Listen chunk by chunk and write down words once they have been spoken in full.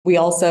We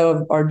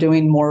also are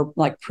doing more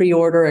like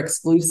pre-order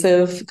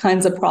exclusive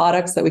kinds of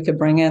products that we could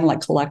bring in, like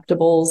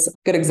collectibles.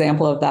 Good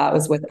example of that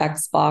was with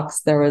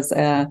Xbox. There was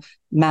a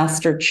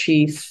Master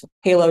Chief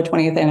Halo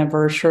 20th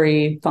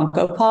anniversary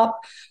Funko Pop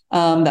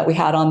that we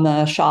had on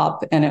the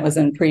shop, and it was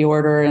in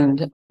pre-order,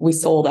 and we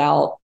sold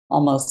out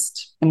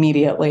almost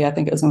immediately. I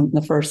think it was on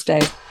the first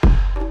day.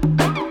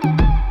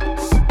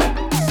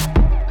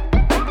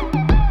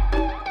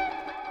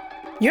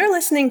 You're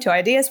listening to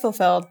Ideas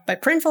Fulfilled by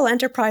Printful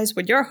Enterprise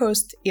with your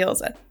host,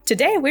 Ilse.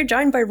 Today, we're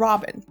joined by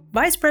Robin,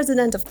 Vice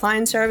President of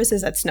Client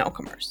Services at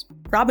ecommerce.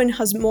 Robin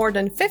has more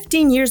than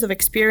 15 years of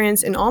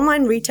experience in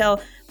online retail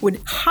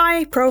with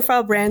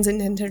high-profile brands in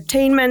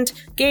entertainment,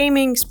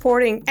 gaming,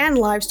 sporting, and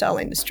lifestyle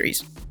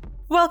industries.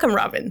 Welcome,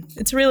 Robin.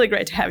 It's really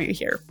great to have you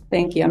here.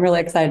 Thank you. I'm really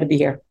excited to be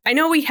here. I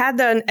know we had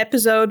an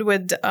episode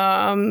with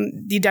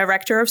the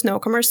director of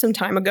ecommerce some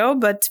time ago,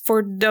 but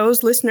for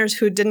those listeners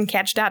who didn't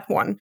catch that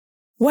one,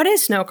 what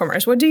is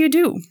ecommerce? What do you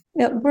do?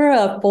 Yeah, we're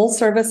a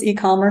full-service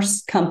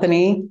e-commerce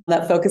company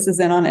that focuses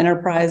in on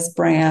enterprise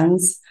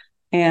brands,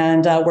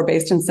 and we're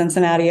based in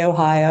Cincinnati,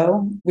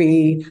 Ohio.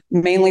 We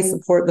mainly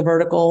support the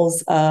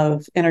verticals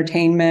of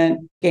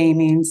entertainment,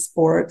 gaming,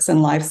 sports,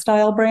 and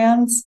lifestyle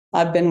brands.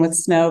 I've been with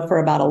Snow for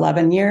about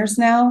 11 years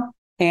now,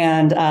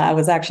 and I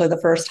was actually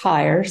the first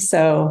hire.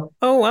 So,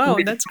 oh wow,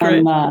 that's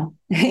great.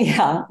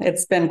 Yeah,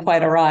 it's been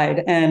quite a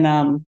ride,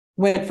 and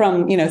went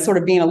from, sort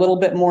of being a little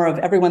bit more of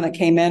everyone that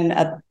came in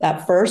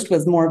at first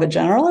was more of a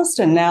generalist.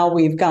 And now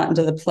we've gotten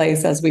to the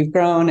place as we've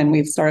grown and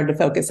we've started to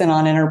focus in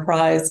on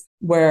enterprise,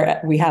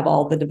 where we have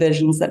all the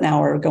divisions that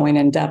now are going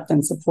in depth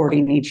and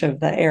supporting each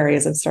of the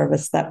areas of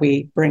service that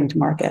we bring to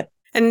market.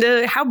 And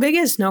how big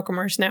is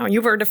ecommerce now?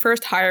 You were the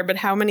first hire, but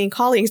how many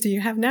colleagues do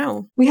you have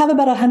now? We have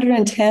about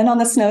 110 on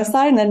the Snow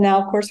side. And then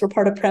now, of course, we're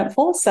part of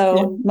Printful,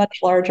 so much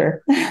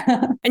larger.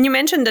 And you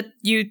mentioned that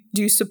you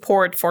do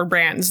support for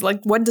brands. Like,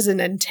 what does it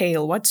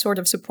entail? What sort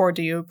of support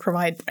do you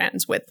provide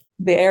brands with?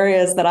 The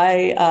areas that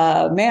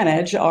I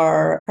manage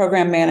are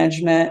program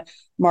management,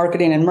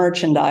 marketing, and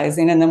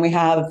merchandising. And then we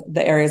have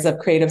the areas of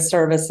creative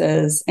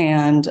services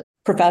and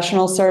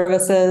professional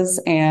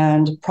services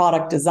and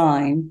product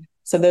design.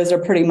 So those are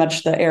pretty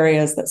much the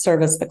areas that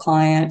service the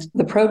client.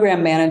 The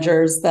program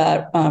managers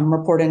that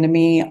report into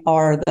me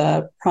are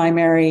the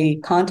primary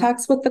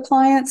contacts with the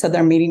client. So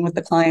they're meeting with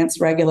the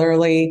clients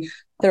regularly.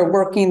 They're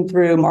working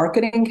through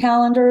marketing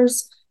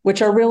calendars,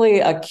 which are really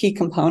a key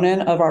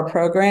component of our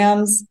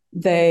programs.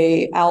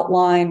 They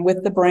outline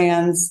with the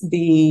brands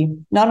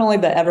not only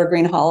the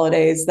evergreen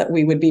holidays that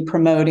we would be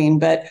promoting,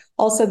 but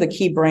also the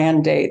key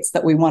brand dates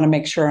that we want to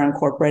make sure are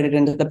incorporated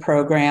into the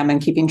program, and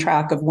keeping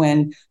track of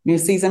when new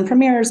season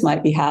premieres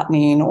might be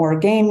happening, or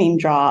gaming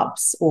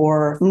drops,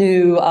 or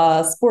new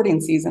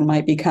sporting season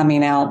might be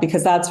coming out,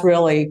 because that's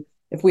really,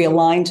 if we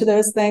align to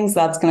those things,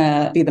 that's going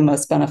to be the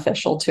most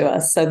beneficial to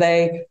us. So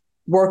they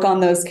work on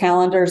those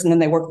calendars, and then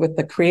they work with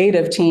the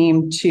creative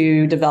team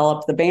to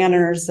develop the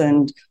banners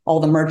and all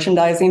the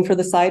merchandising for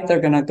the site. They're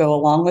going to go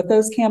along with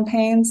those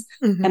campaigns.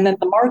 Mm-hmm. And then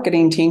the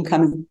marketing team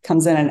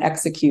comes in and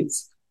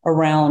executes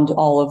around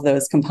all of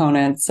those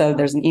components. So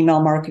there's an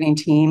email marketing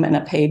team and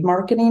a paid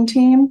marketing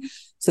team.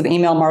 So the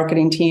email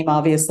marketing team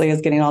obviously is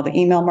getting all the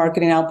email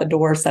marketing out the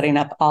door, setting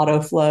up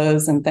auto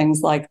flows and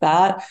things like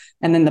that.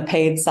 And then the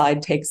paid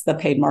side takes the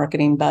paid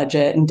marketing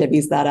budget and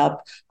divvies that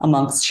up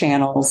amongst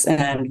channels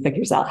and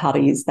figures out how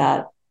to use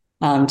that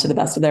to the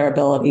best of their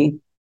ability.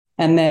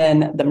 And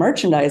then the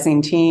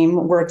merchandising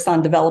team works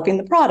on developing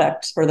the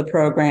product for the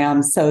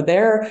program. So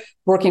they're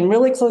working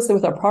really closely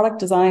with our product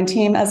design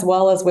team, as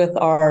well as with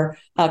our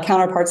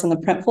counterparts on the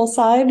Printful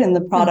side in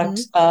the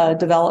product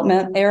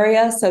development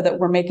area, so that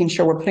we're making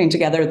sure we're putting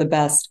together the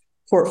best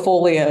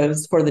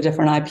portfolios for the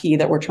different IP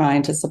that we're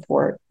trying to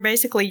support.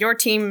 Basically, your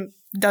team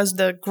does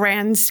the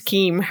grand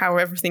scheme, how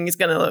everything is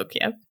going to look,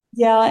 yeah?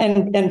 Yeah,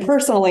 and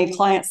personally,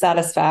 client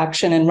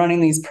satisfaction and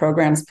running these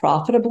programs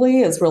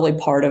profitably is really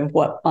part of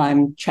what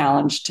I'm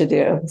challenged to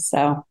do.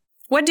 So,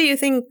 what do you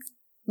think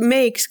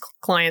makes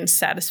clients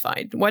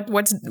satisfied? What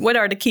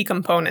are the key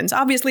components?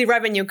 Obviously,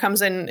 revenue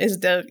comes in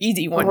is the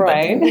easy one,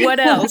 right? But what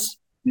else?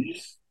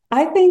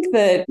 I think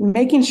that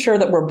making sure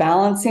that we're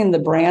balancing the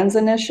brand's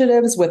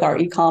initiatives with our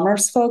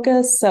e-commerce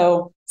focus.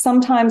 So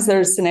sometimes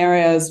there's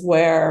scenarios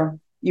where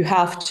you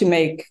have to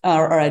make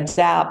or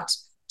adapt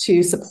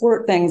to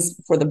support things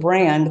for the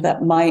brand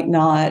that might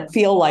not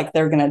feel like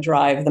they're going to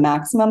drive the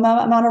maximum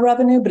amount of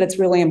revenue, but it's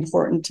really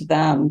important to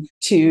them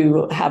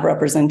to have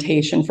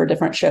representation for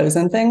different shows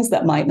and things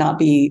that might not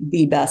be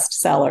the best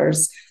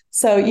sellers.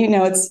 So,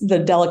 it's the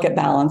delicate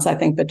balance, I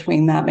think,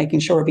 between that,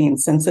 making sure we're being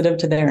sensitive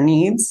to their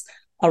needs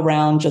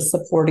around just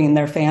supporting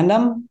their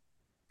fandom,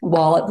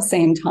 while at the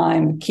same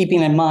time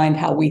keeping in mind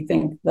how we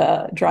think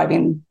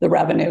driving the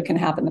revenue can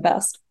happen the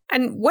best.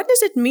 And what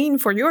does it mean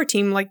for your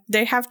team? Like,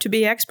 they have to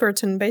be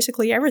experts in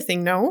basically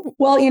everything, no?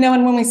 Well,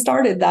 and when we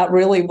started, that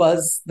really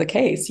was the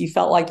case. You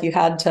felt like you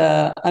had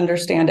to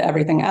understand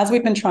everything. As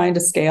we've been trying to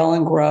scale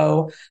and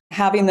grow,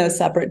 having those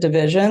separate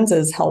divisions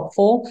is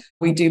helpful.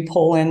 We do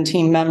pull in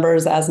team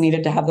members as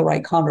needed to have the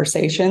right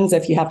conversations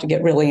if you have to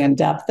get really in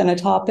depth in a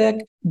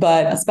topic.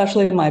 But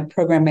especially my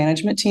program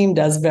management team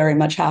does very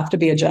much have to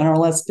be a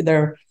generalist.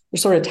 They're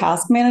sort of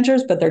task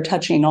managers, but they're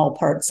touching all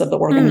parts of the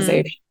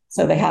organization.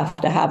 So they have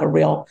to have a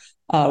real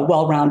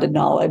well-rounded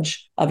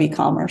knowledge of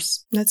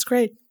e-commerce. That's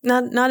great.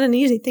 Not an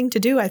easy thing to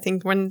do, I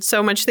think, when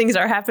so much things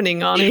are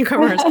happening on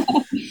e-commerce.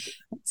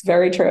 It's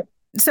very true.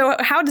 So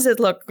how does it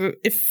look?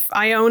 If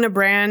I own a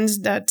brand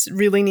that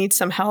really needs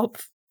some help,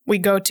 we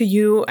go to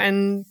you,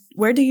 and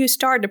where do you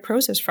start the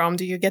process from?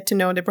 Do you get to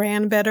know the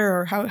brand better,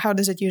 or how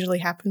does it usually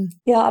happen?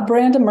 Yeah,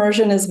 brand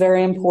immersion is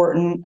very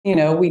important.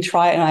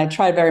 I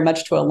try very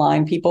much to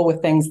align people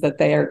with things that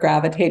they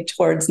gravitate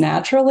towards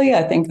naturally.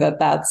 I think that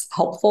that's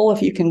helpful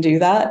if you can do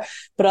that.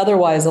 But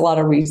otherwise, a lot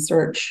of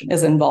research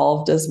is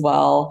involved as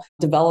well.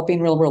 Developing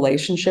real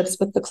relationships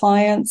with the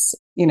clients.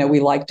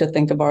 We like to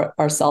think of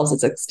ourselves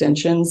as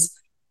extensions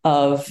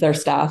of their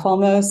staff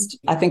almost.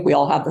 I think we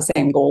all have the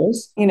same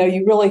goals.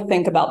 You really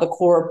think about the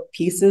core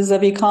pieces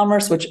of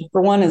e-commerce, which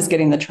for one is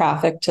getting the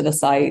traffic to the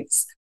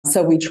sites.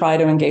 So we try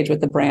to engage with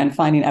the brand,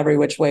 finding every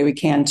which way we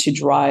can to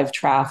drive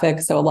traffic.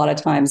 So a lot of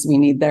times we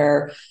need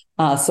their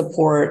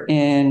support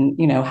in,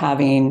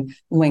 having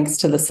links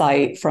to the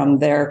site from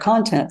their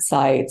content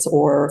sites,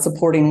 or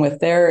supporting with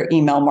their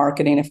email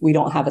marketing if we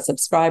don't have a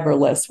subscriber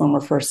list when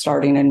we're first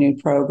starting a new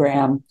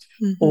program,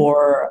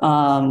 or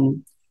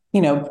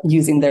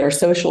using their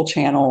social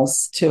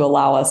channels to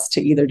allow us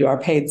to either do our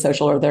paid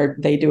social or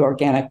they do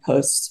organic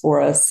posts for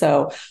us.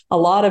 So a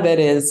lot of it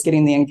is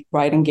getting the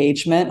right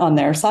engagement on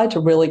their side to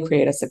really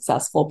create a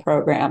successful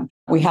program.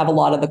 We have a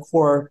lot of the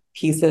core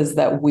pieces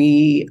that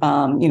we,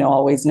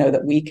 always know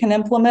that we can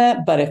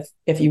implement. But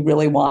if you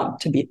really want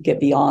to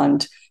get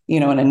beyond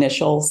an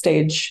initial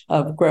stage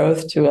of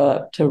growth to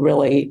a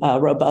really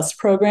robust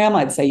program,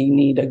 I'd say you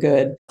need a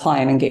good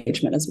client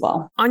engagement as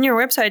well. On your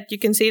website, you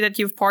can see that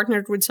you've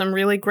partnered with some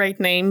really great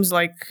names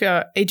like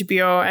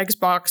HBO,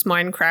 Xbox,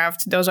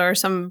 Minecraft. Those are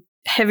some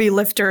heavy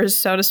lifters,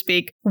 so to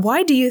speak.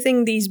 Why do you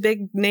think these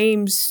big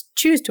names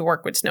choose to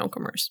work with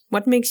Snowcommerce?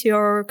 What makes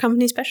your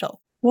company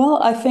special?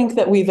 Well, I think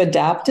that we've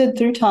adapted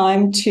through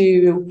time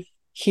to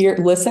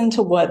listen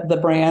to what the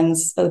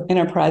brands,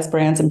 enterprise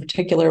brands in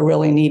particular,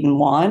 really need and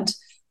want.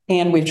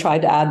 And we've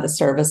tried to add the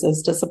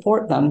services to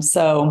support them.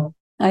 So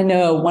I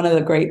know one of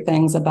the great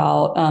things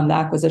about the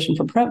acquisition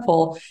from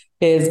Printful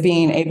is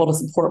being able to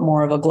support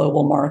more of a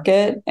global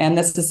market. And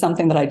this is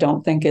something that I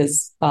don't think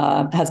has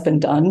been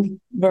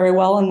done very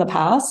well in the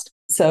past.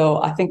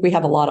 So I think we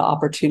have a lot of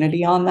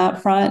opportunity on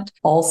that front.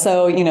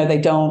 Also, they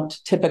don't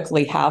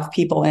typically have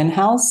people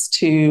in-house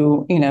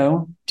to,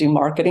 do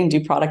marketing,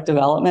 do product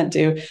development,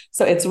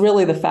 So it's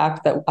really the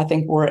fact that I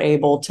think we're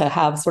able to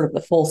have sort of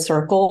the full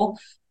circle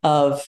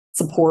of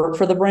support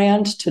for the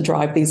brand to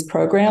drive these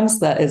programs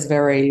that is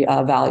very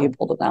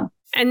valuable to them.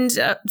 And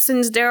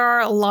since there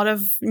are a lot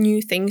of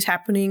new things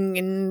happening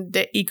in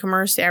the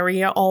e-commerce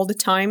area all the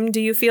time,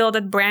 do you feel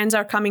that brands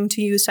are coming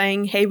to you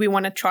saying, hey, we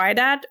want to try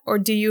that? Or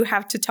do you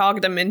have to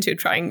talk them into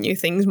trying new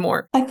things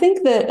more? I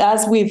think that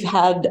as we've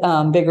had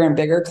bigger and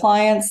bigger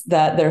clients,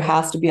 that there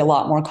has to be a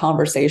lot more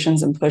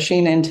conversations and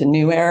pushing into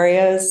new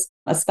areas,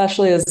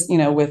 especially as,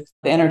 with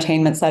the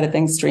entertainment side of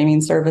things,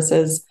 streaming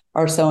services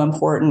are so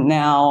important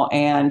now.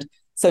 And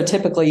so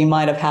typically you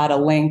might have had a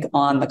link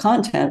on the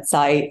content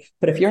site,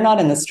 but if you're not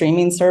in the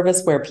streaming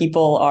service where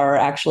people are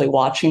actually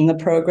watching the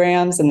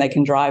programs and they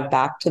can drive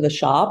back to the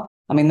shop,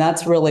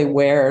 that's really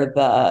where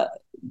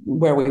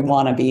we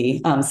want to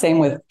be. Same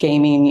with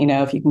gaming,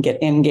 if you can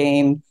get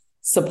in-game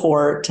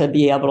support to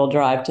be able to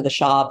drive to the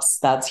shops,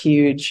 that's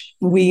huge.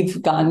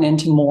 We've gotten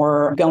into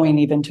more going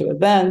even to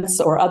events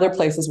or other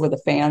places where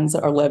the fans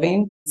are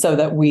living so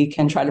that we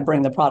can try to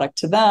bring the product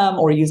to them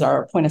or use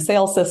our point of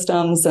sale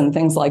systems and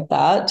things like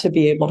that to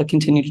be able to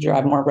continue to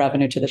drive more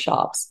revenue to the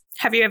shops.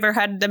 Have you ever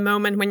had the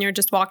moment when you're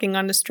just walking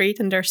on the street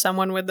and there's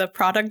someone with a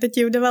product that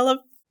you've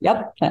developed?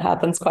 Yep, it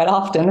happens quite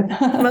often.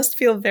 It must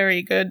feel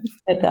very good.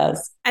 It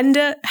does. And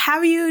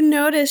have you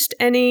noticed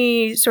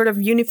any sort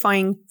of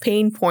unifying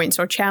pain points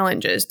or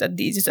challenges that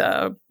these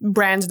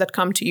brands that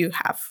come to you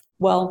have?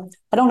 Well,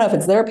 I don't know if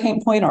it's their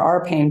pain point or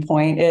our pain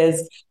point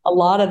is a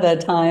lot of the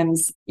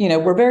times,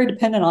 we're very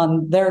dependent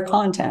on their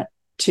content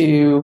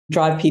to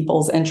drive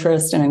people's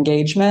interest and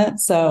engagement.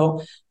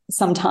 So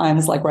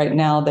sometimes, like right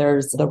now,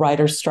 there's the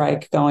writer's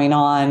strike going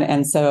on.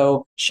 And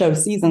so show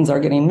seasons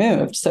are getting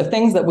moved. So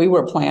things that we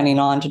were planning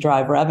on to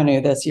drive revenue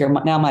this year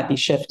now might be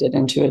shifted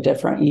into a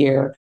different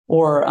year.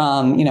 Or,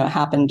 it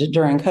happened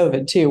during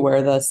COVID too,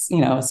 where this,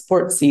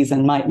 sports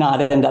season might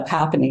not end up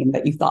happening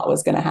that you thought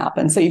was going to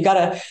happen. So you've got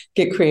to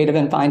get creative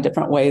and find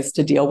different ways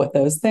to deal with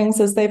those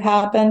things as they've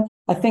happened.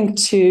 I think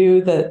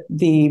too that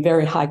the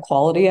very high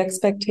quality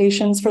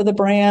expectations for the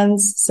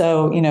brands.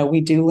 So,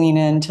 we do lean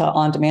into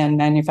on-demand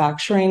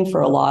manufacturing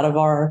for a lot of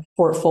our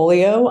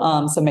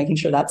portfolio. So making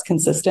sure that's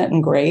consistent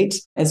and great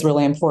is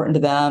really important to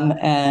them.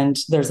 And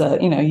there's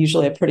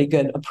usually a pretty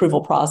good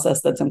approval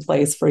process that's in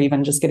place for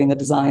even just getting the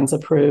designs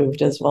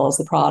approved as well as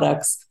the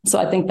products. So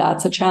I think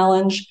that's a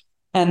challenge.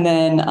 And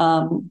then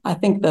I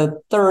think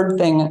the third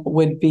thing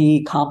would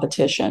be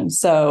competition.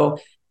 So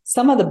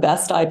some of the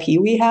best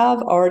IP we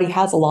have already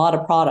has a lot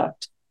of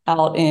product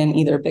out in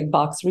either big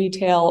box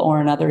retail or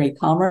in other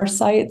e-commerce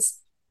sites.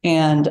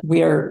 And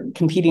we are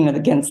competing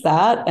against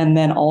that. And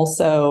then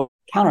also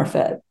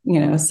counterfeit,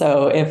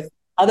 so if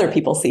other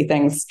people see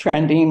things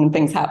trending and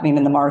things happening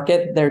in the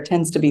market, there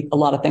tends to be a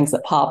lot of things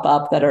that pop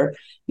up that are,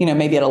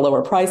 maybe at a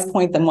lower price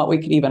point than what we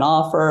could even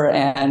offer.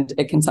 And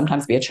it can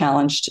sometimes be a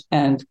challenge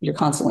and you're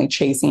constantly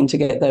chasing to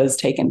get those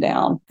taken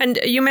down. And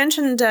you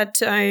mentioned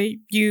that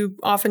you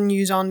often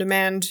use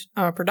on-demand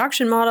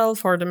production model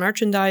for the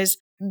merchandise.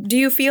 Do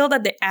you feel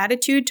that the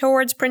attitude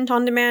towards print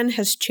on demand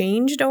has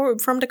changed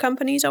from the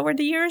companies over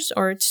the years,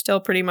 or it's still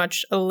pretty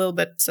much a little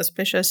bit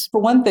suspicious? For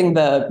one thing,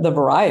 the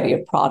variety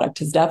of product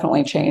has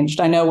definitely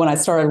changed. I know when I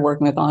started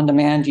working with on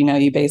demand,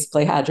 you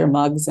basically had your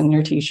mugs and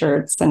your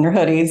t-shirts and your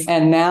hoodies.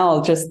 And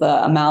now just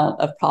the amount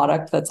of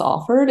product that's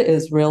offered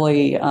is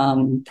really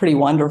pretty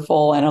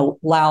wonderful and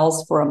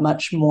allows for a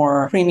much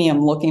more premium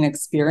looking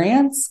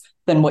experience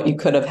than what you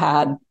could have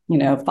had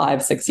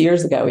 5-6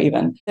 years ago,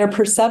 even. Their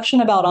perception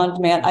about on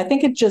demand, I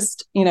think it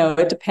just,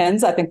 it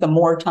depends. I think the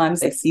more times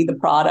they see the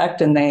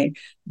product and they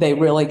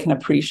really can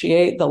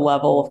appreciate the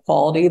level of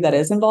quality that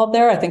is involved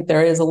there. I think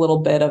there is a little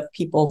bit of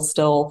people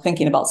still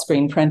thinking about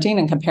screen printing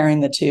and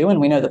comparing the two. And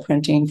we know the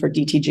printing for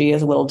DTG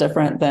is a little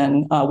different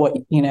than what,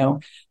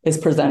 is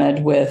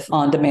presented with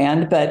on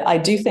demand. But I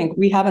do think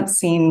we haven't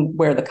seen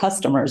where the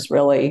customers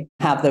really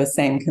have those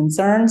same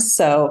concerns.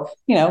 So,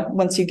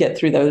 once you get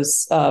through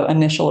those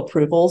initial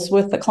approvals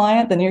with the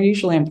client, then you're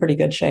usually in pretty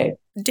good shape.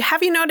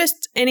 Have you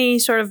noticed any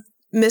sort of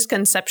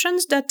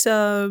misconceptions that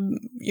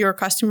your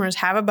customers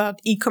have about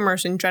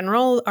e-commerce in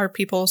general? Are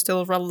people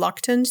still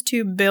reluctant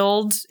to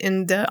build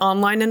in the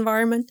online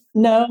environment?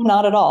 No,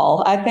 not at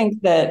all. I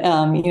think that,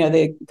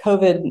 the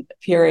COVID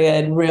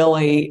period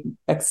really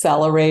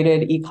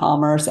accelerated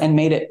e-commerce and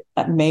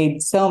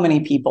made so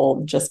many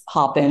people just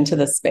pop into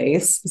the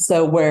space.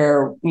 So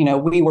where,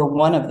 we were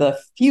one of the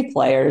few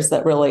players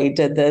that really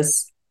did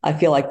this, I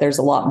feel like there's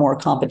a lot more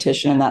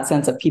competition in that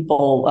sense of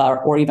people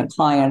or even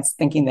clients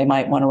thinking they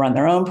might want to run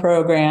their own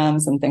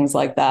programs and things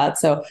like that.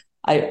 So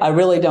I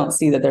really don't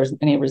see that there's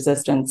any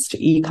resistance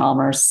to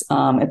e-commerce.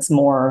 It's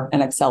more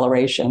an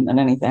acceleration than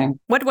anything.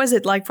 What was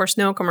it like for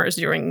Snowcommerce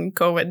during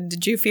COVID?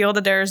 Did you feel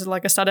that there's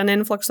like a sudden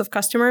influx of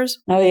customers?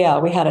 Oh, yeah.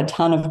 We had a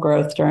ton of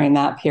growth during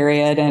that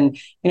period. And,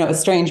 it was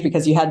strange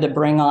because you had to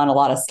bring on a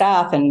lot of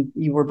staff and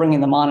you were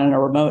bringing them on in a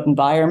remote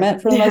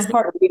environment for the most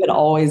part. We had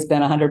always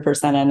been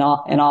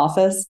 100% in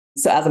office.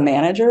 So as a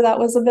manager, that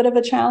was a bit of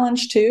a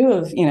challenge too,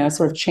 of,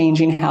 sort of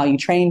changing how you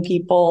train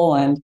people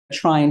and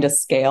trying to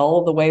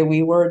scale the way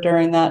we were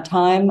during that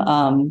time.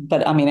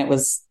 But I mean, it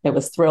was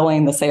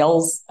thrilling. The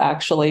sales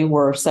actually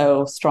were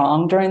so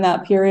strong during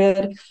that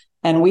period.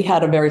 And we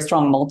had a very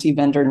strong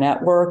multi-vendor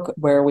network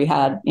where we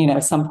had,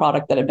 some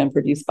product that had been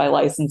produced by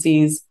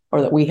licensees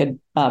or that we had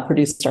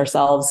produced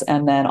ourselves.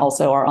 And then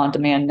also our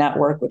on-demand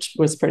network, which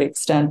was pretty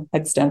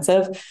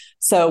extensive.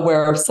 So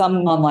where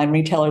some online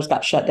retailers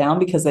got shut down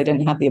because they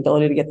didn't have the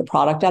ability to get the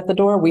product at the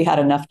door, we had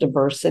enough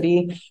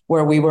diversity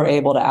where we were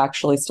able to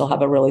actually still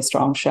have a really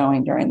strong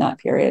showing during that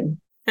period.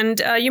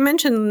 And you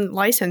mentioned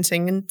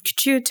licensing, and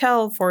could you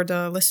tell for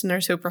the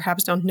listeners who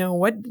perhaps don't know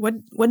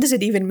what does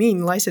it even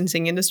mean,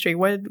 licensing industry?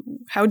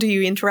 How do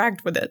you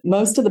interact with it?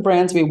 Most of the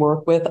brands we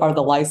work with are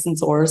the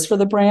licensors for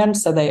the brand,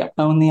 so they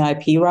own the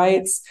IP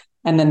rights,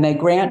 and then they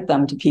grant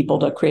them to people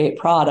to create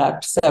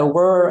product. So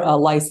we're a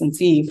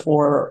licensee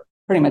for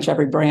pretty much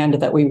every brand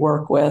that we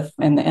work with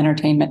in the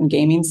entertainment and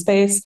gaming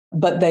space,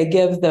 but they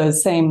give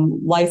those same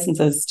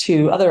licenses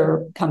to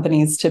other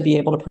companies to be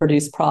able to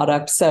produce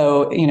product.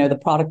 So, the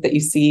product that you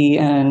see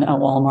in a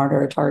Walmart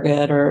or a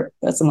Target or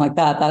something like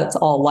that, that's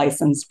all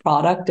licensed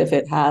product if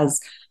it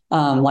has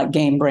like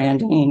game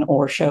branding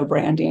or show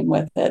branding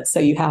with it. So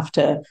you have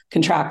to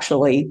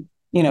contractually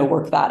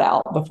work that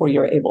out before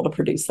you're able to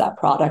produce that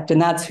product.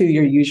 And that's who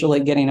you're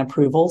usually getting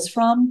approvals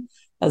from,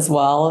 as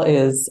well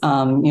as,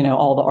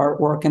 all the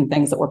artwork and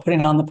things that we're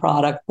putting on the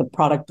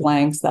product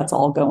blanks, that's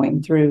all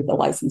going through the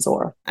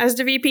licensor. As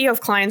the VP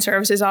of Client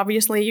Services,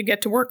 obviously, you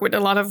get to work with a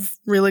lot of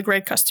really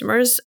great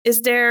customers.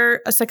 Is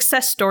there a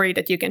success story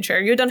that you can share?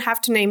 You don't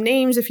have to name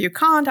names if you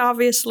can't,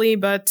 obviously,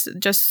 but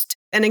just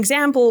an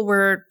example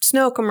where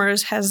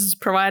Snowcommerce has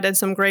provided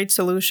some great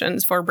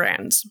solutions for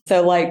brands.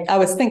 So I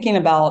was thinking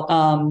about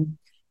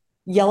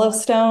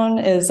Yellowstone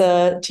is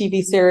a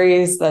TV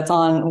series that's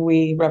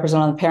we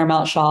represent on the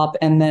Paramount shop.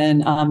 And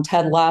then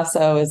Ted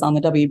Lasso is on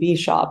the WB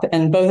shop.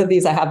 And both of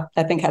these I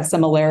think have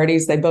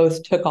similarities. They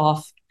both took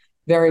off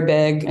very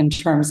big in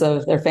terms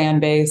of their fan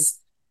base.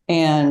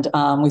 And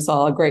we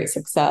saw a great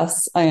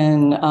success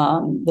in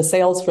the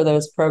sales for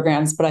those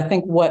programs. But I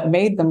think what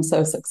made them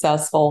so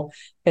successful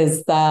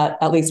is that,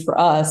 at least for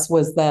us,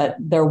 was that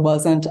there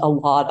wasn't a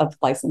lot of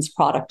licensed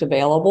product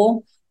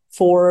available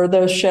for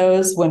those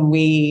shows when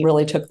we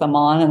really took them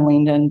on and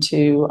leaned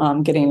into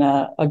getting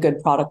a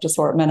good product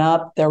assortment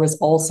up. There was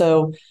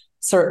also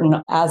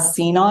certain as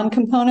seen on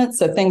components,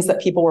 so things that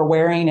people were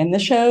wearing in the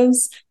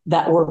shows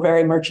that were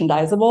very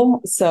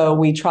merchandisable. So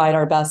we tried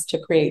our best to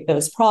create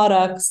those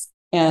products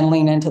and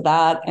lean into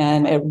that,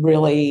 and it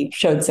really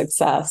showed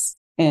success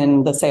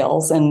in the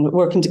sales. And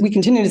we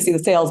continue to see the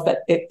sales, but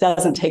it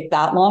doesn't take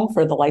that long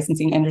for the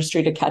licensing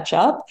industry to catch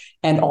up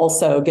and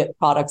also get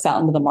products out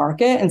into the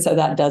market. And so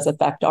that does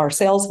affect our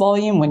sales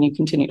volume when you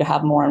continue to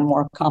have more and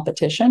more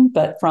competition.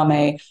 But from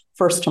a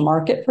first to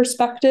market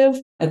perspective,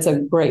 it's a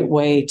great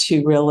way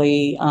to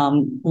really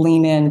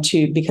lean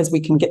into, because we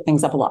can get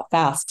things up a lot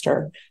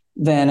faster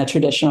than a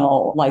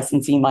traditional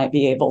licensee might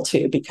be able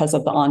to because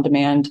of the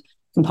on-demand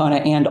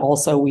component, and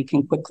also we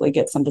can quickly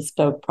get some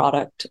bespoke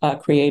product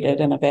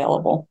created and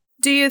available.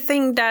 Do you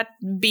think that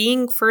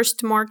being first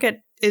to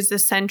market is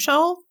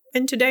essential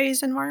in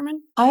today's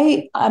environment?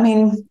 I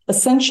mean,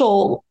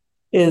 essential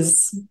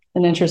is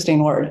an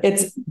interesting word.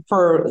 It's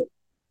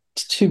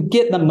to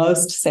get the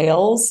most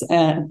sales,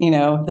 and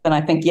then I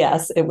think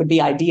yes, it would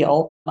be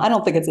ideal. I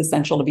don't think it's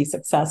essential to be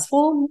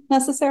successful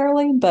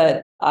necessarily,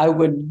 but I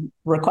would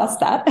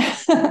request that.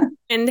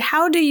 And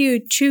how do you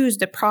choose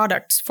the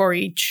products for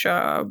each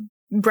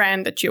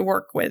brand that you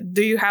work with?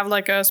 Do you have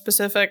like a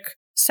specific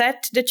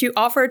set that you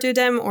offer to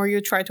them, or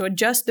you try to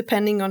adjust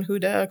depending on who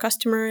the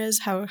customer is?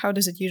 How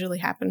does it usually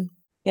happen?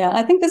 Yeah,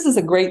 I think this is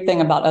a great thing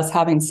about us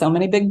having so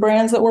many big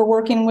brands that we're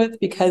working with,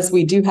 because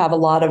we do have a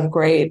lot of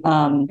great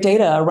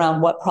data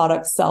around what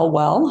products sell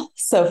well.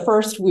 So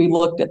first we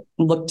look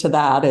to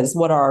that as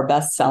what are our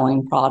best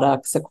selling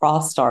products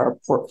across our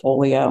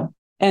portfolio.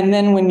 And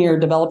then when you're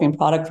developing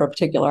product for a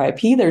particular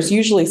IP, there's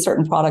usually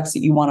certain products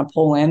that you want to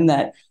pull in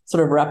that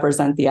sort of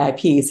represent the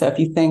IP. So if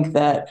you think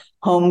that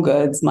home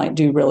goods might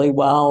do really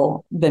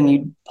well, then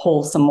you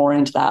pull some more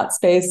into that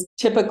space.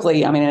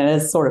 Typically, I mean, it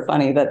is sort of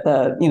funny that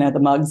the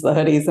mugs, the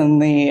hoodies, and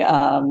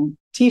the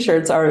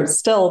t-shirts are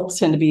still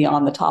tend to be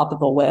on the top of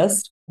the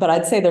list. But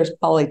I'd say there's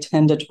probably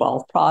 10 to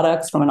 12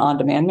 products from an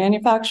on-demand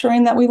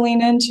manufacturing that we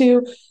lean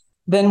into.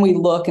 Then we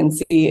look and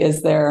see,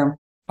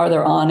 are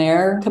there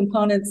on-air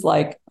components?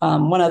 Like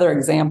one other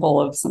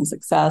example of some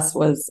success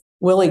was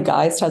Willie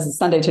Geist has a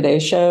Sunday Today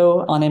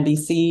show on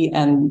NBC,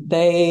 and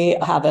they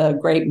have a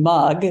great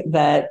mug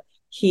that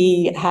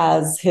he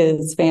has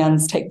his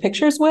fans take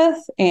pictures with,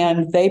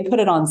 and they put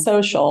it on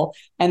social,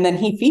 and then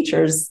he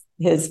features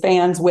his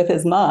fans with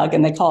his mug,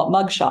 and they call it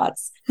mug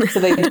shots.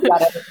 So they do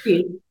that every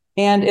week.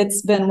 And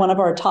it's been one of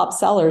our top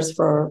sellers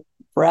for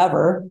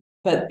forever,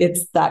 but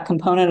it's that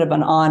component of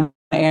an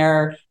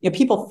on-air,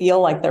 people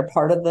feel like they're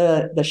part of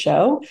the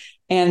show.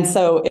 And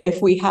so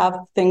if we have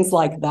things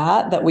like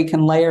that we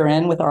can layer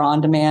in with our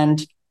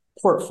on-demand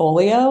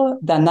portfolio,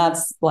 then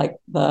that's like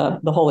the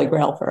holy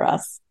grail for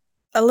us.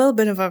 A little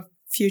bit of a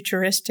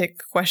futuristic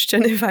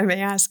question, if I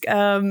may ask.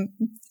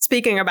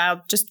 Speaking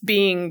about just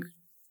being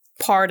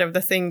part of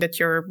the thing that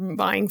you're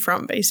buying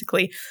from,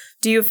 basically,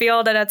 do you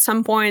feel that at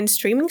some point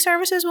streaming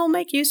services will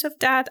make use of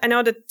that? I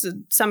know that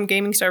some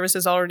gaming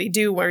services already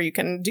do, where you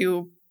can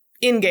do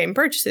in-game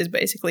purchases,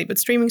 basically, but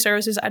streaming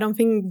services, I don't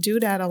think do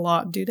that a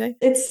lot, do they?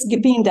 It's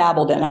being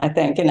dabbled in, I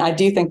think. And I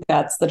do think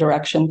that's the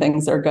direction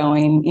things are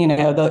going.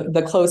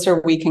 The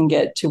closer we can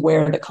get to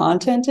where the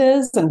content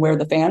is and where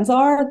the fans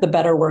are, the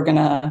better we're going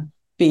to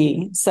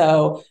be.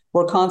 So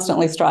we're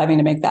constantly striving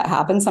to make that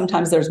happen.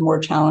 Sometimes there's more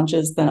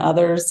challenges than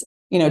others.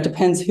 It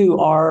depends who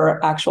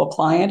our actual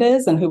client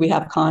is and who we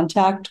have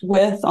contact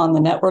with on the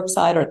network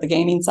side or at the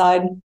gaming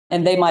side.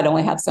 And they might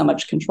only have so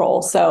much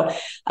control. So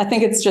I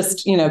think it's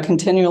just,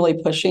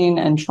 continually pushing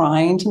and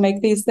trying to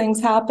make these things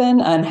happen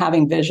and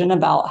having vision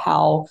about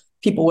how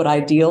people would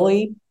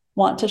ideally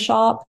want to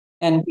shop.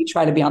 And we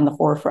try to be on the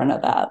forefront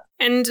of that.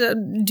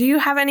 And do you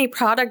have any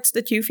products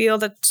that you feel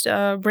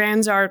that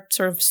brands are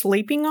sort of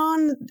sleeping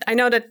on? I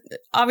know that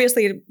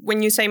obviously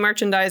when you say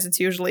merchandise, it's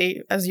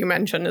usually, as you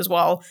mentioned as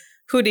well,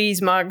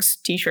 hoodies, mugs,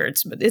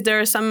 t-shirts. But is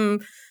there some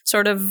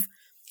sort of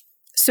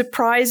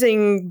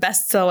surprising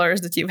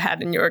bestsellers that you've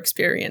had in your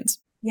experience?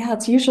 Yeah,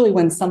 it's usually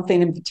when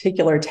something in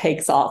particular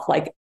takes off.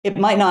 Like it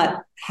might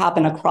not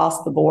happen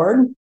across the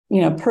board.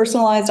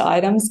 Personalized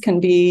items can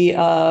be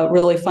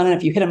really fun. And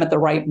if you hit them at the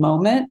right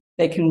moment,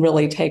 they can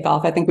really take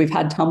off. I think we've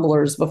had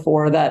tumblers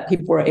before that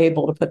people were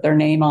able to put their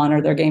name on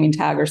or their gaming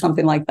tag or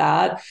something like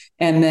that.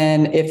 And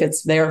then if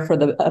it's there for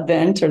the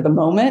event or the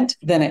moment,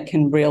 then it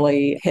can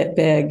really hit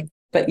big.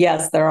 But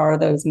yes, there are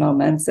those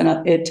moments,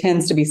 and it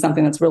tends to be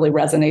something that's really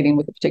resonating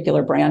with a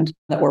particular brand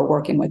that we're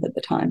working with at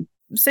the time.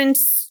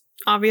 Since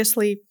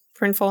obviously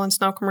Printful and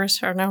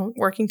Snowcommerce are now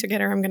working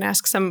together, I'm going to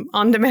ask some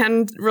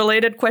on-demand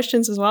related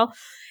questions as well.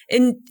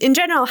 In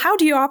general, how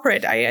do you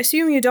operate? I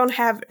assume you don't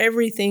have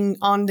everything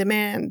on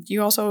demand.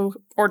 You also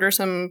order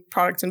some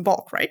products in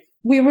bulk, right?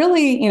 We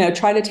really,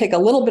 try to take a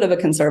little bit of a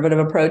conservative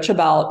approach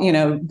about,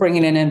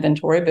 bringing in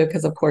inventory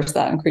because, of course,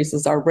 that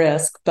increases our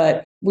risk.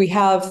 But we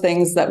have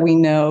things that we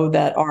know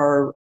that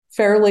are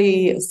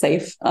fairly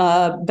safe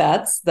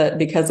bets that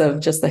because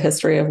of just the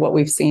history of what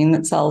we've seen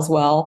that sells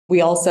well.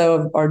 We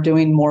also are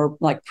doing more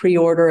like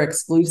pre-order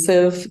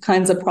exclusive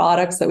kinds of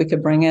products that we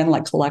could bring in,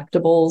 like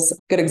collectibles.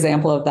 Good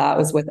example of that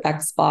was with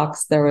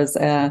Xbox. There was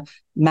a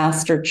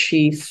Master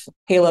Chief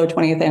Halo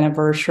 20th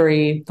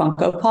anniversary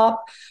Funko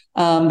Pop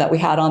that we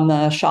had on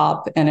the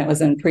shop, and it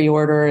was in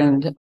pre-order,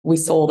 and we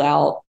sold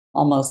out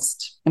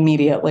almost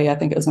immediately. I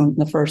think it was on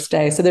the first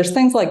day. So there's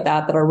things like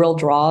that that are real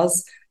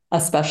draws,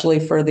 especially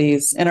for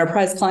these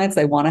enterprise clients.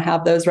 They want to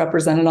have those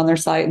represented on their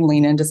site and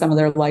lean into some of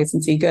their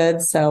licensee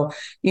goods. So,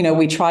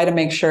 we try to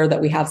make sure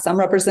that we have some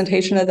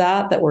representation of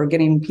that we're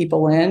getting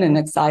people in and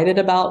excited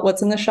about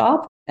what's in the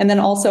shop. And then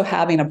also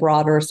having a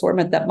broader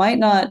assortment that might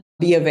not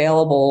be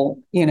available,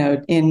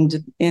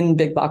 in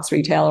big box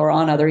retail or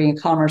on other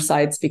e-commerce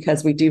sites,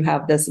 because we do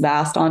have this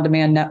vast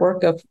on-demand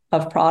network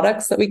of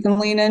products that we can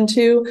lean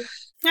into.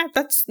 Yeah,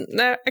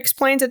 that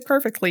explains it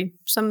perfectly.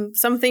 Some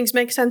things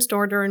make sense to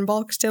order in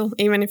bulk still,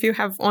 even if you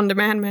have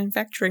on-demand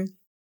manufacturing.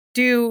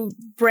 Do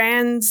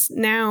brands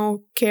now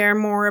care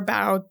more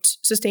about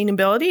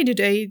sustainability? Do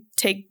they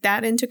take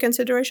that into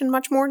consideration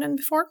much more than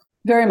before?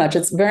 Very much.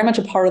 It's very much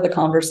a part of the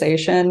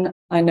conversation.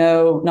 I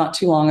know not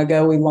too long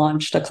ago, we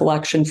launched a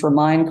collection for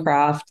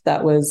Minecraft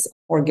that was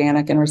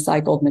organic and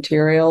recycled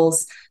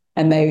materials.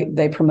 And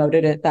they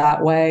promoted it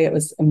that way. It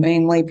was a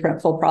mainly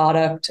Printful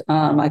product.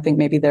 I think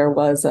maybe there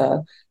was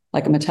a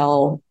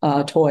Mattel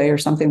toy or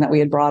something that we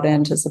had brought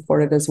in to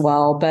support it as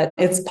well. But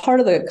it's part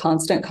of the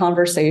constant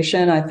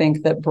conversation. I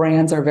think that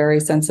brands are very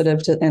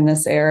sensitive to in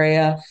this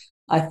area.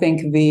 I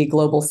think the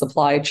global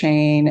supply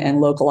chain and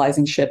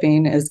localizing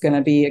shipping is going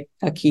to be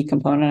a key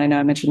component. I know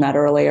I mentioned that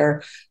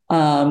earlier.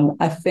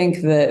 I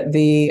think that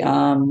the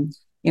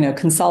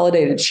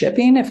consolidated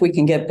shipping, if we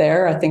can get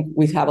there, I think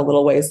we have a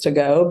little ways to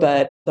go,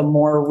 but the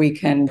more we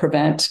can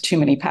prevent too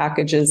many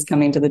packages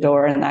coming to the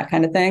door and that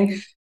kind of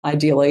thing,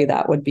 ideally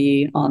that would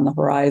be on the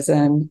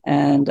horizon.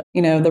 And,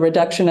 the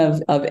reduction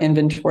of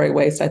inventory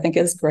waste, I think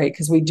is great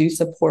because we do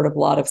support a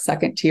lot of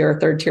second tier,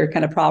 third tier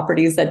kind of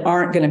properties that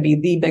aren't going to be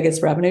the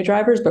biggest revenue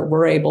drivers, but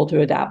we're able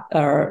to adapt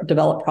or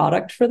develop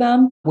product for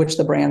them, which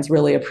the brands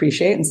really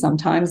appreciate. And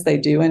sometimes they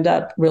do end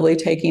up really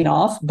taking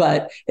off,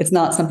 but it's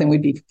not something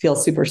we'd feel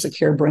super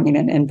secure bringing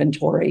in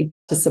inventory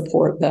to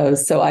support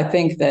those. So I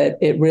think that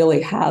it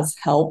really has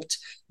helped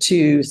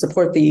to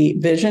support the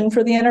vision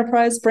for the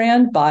enterprise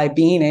brand by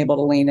being able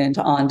to lean into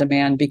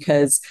on-demand,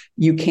 because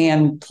you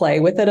can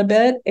play with it a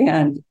bit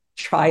and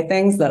try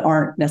things that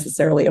aren't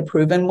necessarily a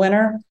proven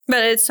winner.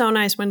 But it's so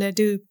nice when they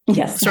do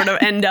yes. sort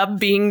of end up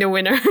being the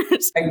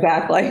winners.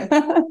 Exactly.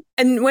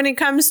 And when it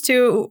comes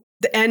to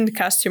the end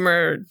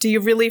customer, do you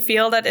really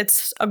feel that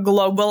it's a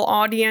global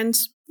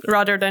audience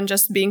rather than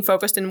just being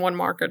focused in one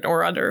market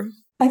or other?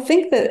 I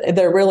think that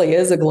there really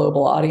is a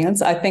global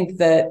audience. I think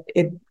that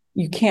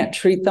you can't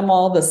treat them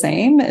all the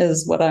same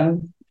is what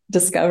I'm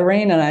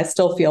discovering. And I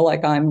still feel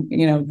like I'm,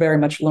 very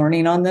much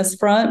learning on this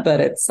front, but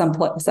it's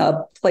a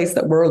place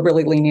that we're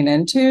really leaning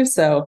into.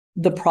 So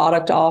the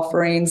product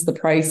offerings, the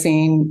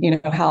pricing,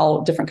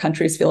 how different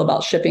countries feel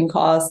about shipping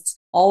costs,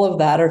 all of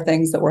that are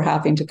things that we're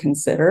having to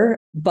consider.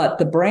 But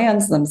the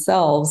brands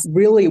themselves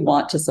really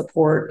want to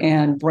support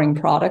and bring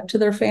product to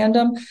their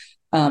fandom,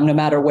 no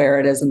matter where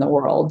it is in the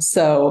world.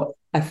 So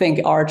I think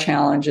our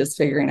challenge is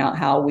figuring out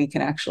how we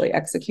can actually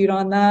execute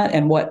on that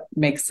and what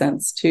makes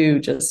sense too,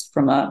 just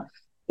from a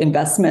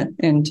investment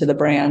into the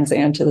brands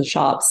and to the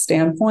shop's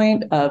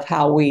standpoint of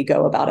how we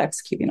go about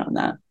executing on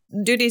that.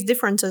 Do these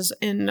differences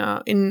in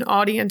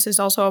audiences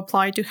also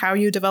apply to how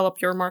you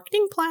develop your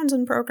marketing plans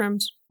and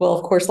programs? Well,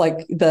 of course,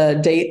 like the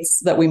dates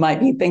that we might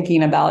be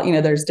thinking about,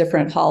 there's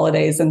different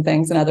holidays and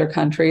things in other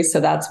countries. So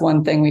that's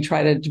one thing. We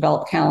try to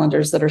develop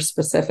calendars that are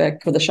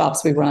specific for the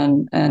shops we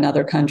run in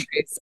other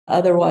countries.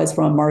 Otherwise,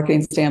 from a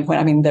marketing standpoint,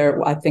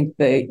 I think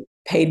the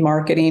paid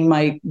marketing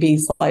might be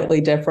slightly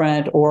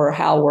different, or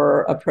how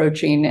we're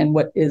approaching and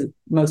what is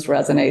most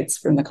resonates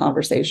from the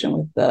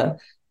conversation with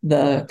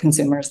the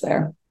consumers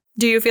there.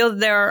 Do you feel that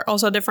there are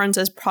also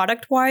differences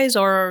product-wise,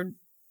 or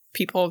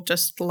people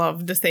just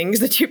love the things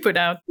that you put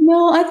out?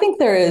 No, I think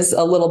there is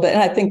a little bit.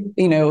 And I think,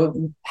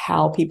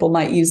 how people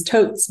might use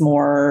totes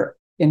more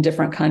in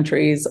different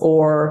countries,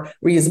 or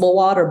reusable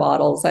water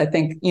bottles. I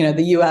think,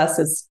 the US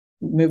is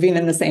moving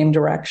in the same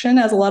direction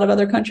as a lot of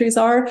other countries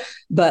are,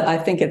 but I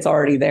think it's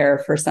already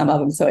there for some of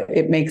them. So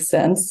it makes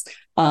sense.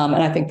 And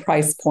I think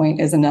price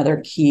point is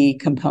another key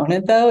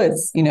component, though.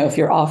 It's, if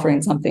you're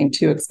offering something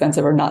too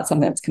expensive or not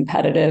something that's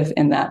competitive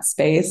in that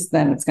space,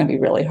 then it's going to be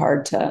really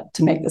hard to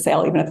make the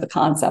sale, even if the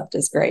concept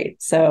is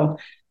great. So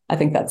I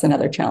think that's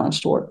another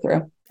challenge to work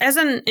through. As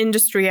an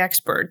industry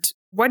expert,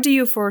 what do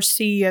you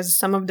foresee as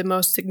some of the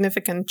most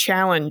significant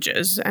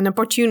challenges and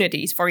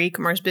opportunities for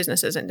e-commerce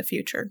businesses in the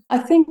future? I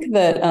think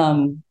that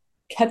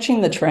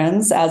catching the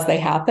trends as they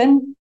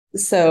happen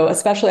So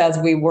especially as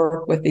we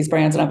work with these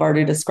brands, and I've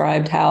already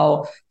described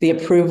how the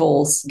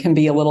approvals can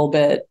be a little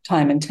bit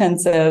time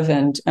intensive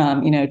and,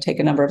 take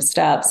a number of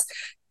steps.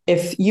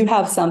 If you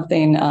have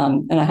something,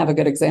 and I have a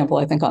good example,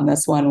 I think, on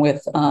this one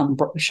with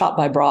Shot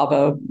by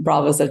Bravo.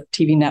 Bravo's a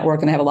TV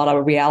network, and they have a lot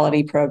of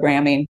reality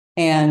programming.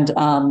 And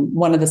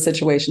one of the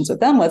situations with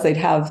them was they'd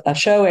have a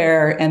show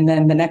air, and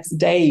then the next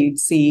day you'd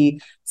see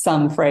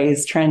some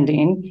phrase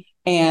trending.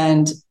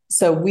 And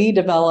so we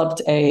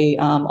developed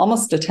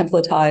almost a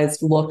templatized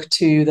look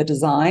to the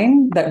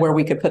design where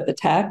we could put the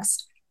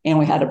text, and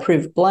we had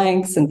approved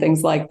blanks and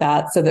things like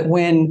that, so that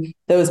when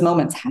those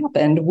moments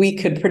happened, we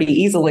could pretty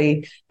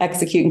easily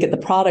execute and get the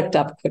product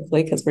up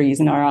quickly because we're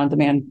using our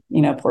on-demand,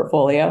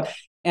 portfolio,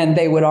 and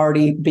they would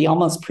already be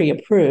almost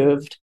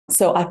pre-approved.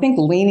 So I think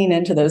leaning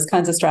into those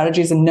kinds of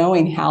strategies and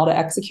knowing how to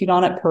execute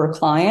on it per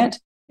client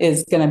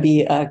is going to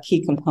be a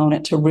key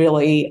component to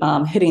really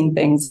hitting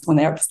things when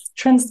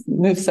trends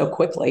move so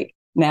quickly.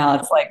 Now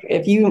it's like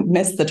if you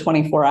miss the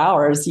 24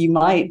 hours, you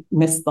might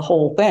miss the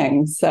whole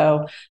thing.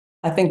 So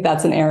I think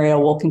that's an area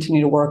we'll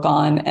continue to work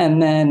on.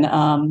 And then,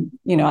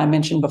 I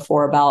mentioned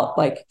before about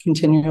like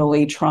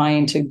continually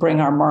trying to bring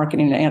our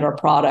marketing and our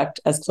product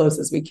as close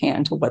as we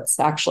can to what's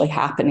actually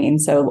happening.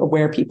 So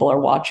where people are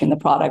watching the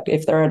product,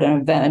 if they're at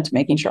an event,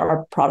 making sure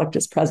our product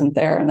is present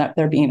there and that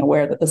they're being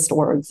aware that the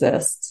store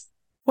exists.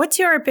 What's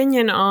your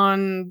opinion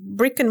on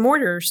brick and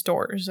mortar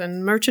stores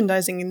and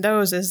merchandising in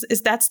those?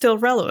 Is that still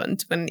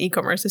relevant when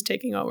e-commerce is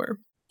taking over?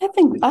 I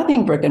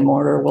think brick and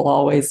mortar will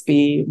always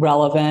be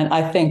relevant.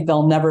 I think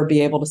they'll never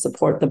be able to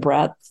support the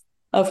breadth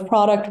of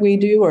product we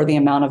do or the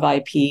amount of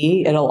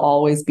IP. It'll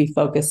always be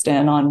focused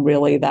in on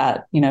really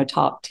that,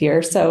 top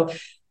tier. So,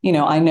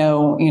 I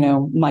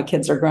know, my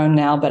kids are grown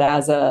now, but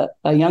as a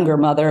younger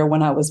mother,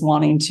 when I was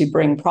wanting to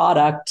bring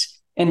product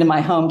into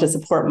my home to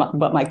support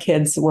what my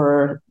kids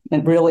were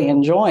really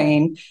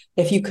enjoying,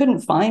 if you couldn't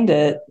find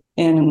it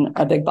in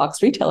a big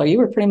box retailer, you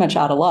were pretty much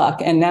out of luck.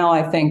 And now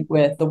I think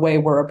with the way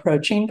we're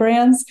approaching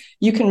brands,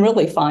 you can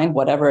really find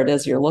whatever it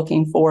is you're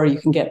looking for. You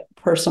can get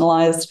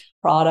personalized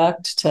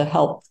product to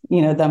help,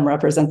 them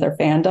represent their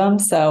fandom.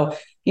 So,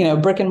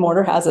 brick and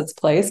mortar has its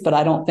place, but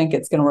I don't think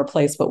it's going to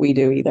replace what we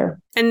do either.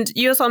 And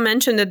you also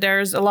mentioned that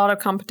there's a lot of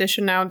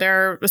competition out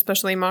there,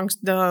 especially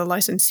amongst the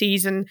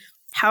licensees. And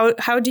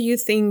how do you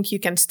think you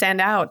can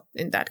stand out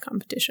in that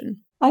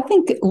competition? I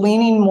think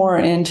leaning more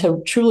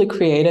into truly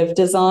creative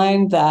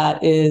design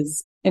that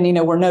is, and,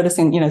 we're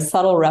noticing,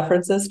 subtle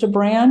references to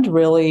brand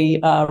really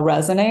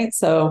resonate.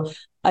 So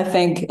I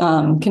think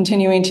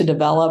continuing to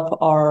develop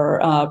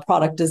our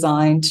product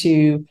design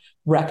to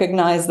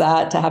recognize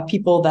that, to have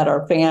people that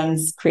are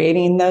fans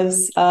creating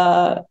those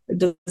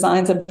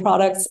designs and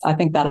products, I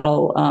think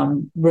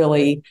that'll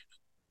really,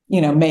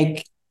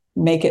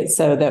 make it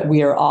so that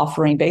we are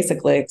offering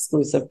basically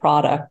exclusive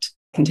product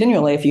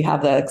continually if you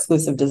have the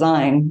exclusive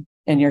design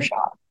in your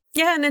shop.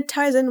 Yeah, and it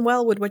ties in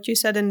well with what you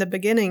said in the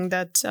beginning,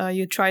 that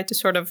you try to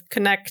sort of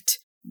connect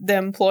the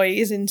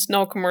employees in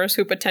SnowCommerce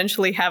who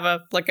potentially have an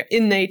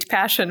innate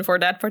passion for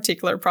that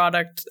particular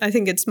product. I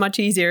think it's much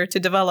easier to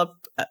develop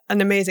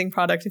an amazing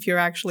product if you're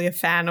actually a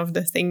fan of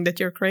the thing that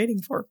you're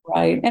creating for.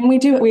 Right. And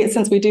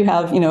since we do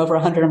have, over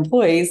 100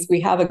 employees,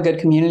 we have a good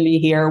community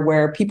here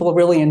where people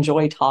really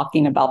enjoy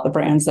talking about the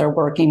brands they're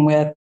working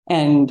with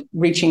and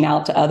reaching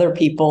out to other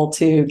people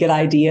to get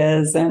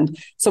ideas. And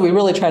so we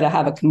really try to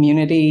have a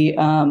community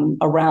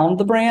around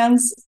the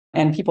brands,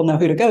 and people know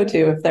who to go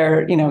to if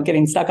they're,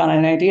 getting stuck on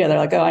an idea. They're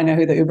like, oh, I know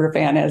who the Uber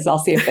fan is. I'll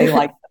see if they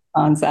like the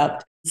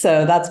concept.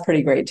 So that's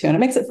pretty great too. And it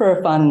makes it for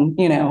a fun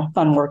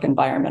work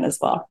environment as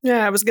well.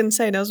 Yeah, I was going to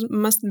say, those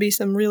must be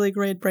some really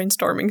great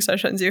brainstorming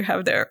sessions you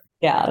have there.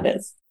 Yeah, it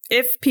is.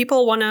 If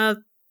people want to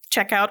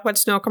check out what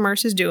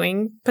SnowCommerce is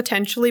doing,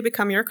 potentially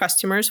become your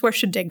customers, where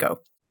should they go?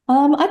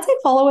 I'd say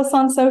follow us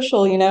on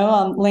social,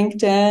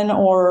 LinkedIn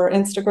or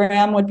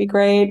Instagram would be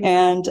great.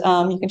 And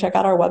you can check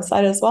out our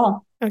website as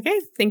well.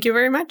 Okay. Thank you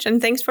very much. And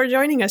thanks for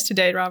joining us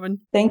today, Robin.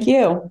 Thank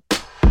you.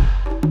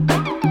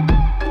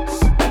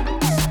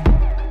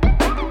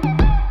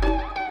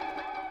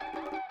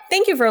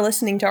 Thank you for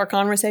listening to our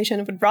conversation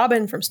with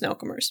Robin from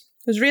SnowCommerce.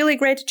 It was really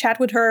great to chat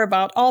with her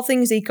about all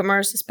things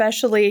e-commerce,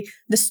 especially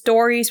the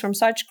stories from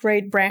such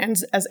great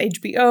brands as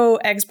HBO,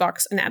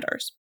 Xbox, and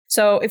others.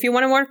 So if you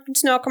want to work with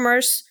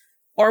SnowCommerce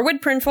or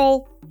with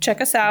Printful, check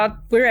us out.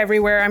 We're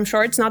everywhere. I'm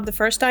sure it's not the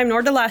first time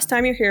nor the last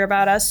time you hear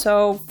about us,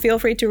 so feel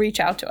free to reach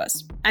out to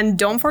us. And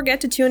don't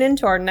forget to tune in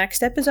to our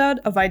next episode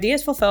of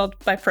Ideas Fulfilled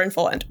by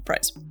Printful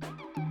Enterprise.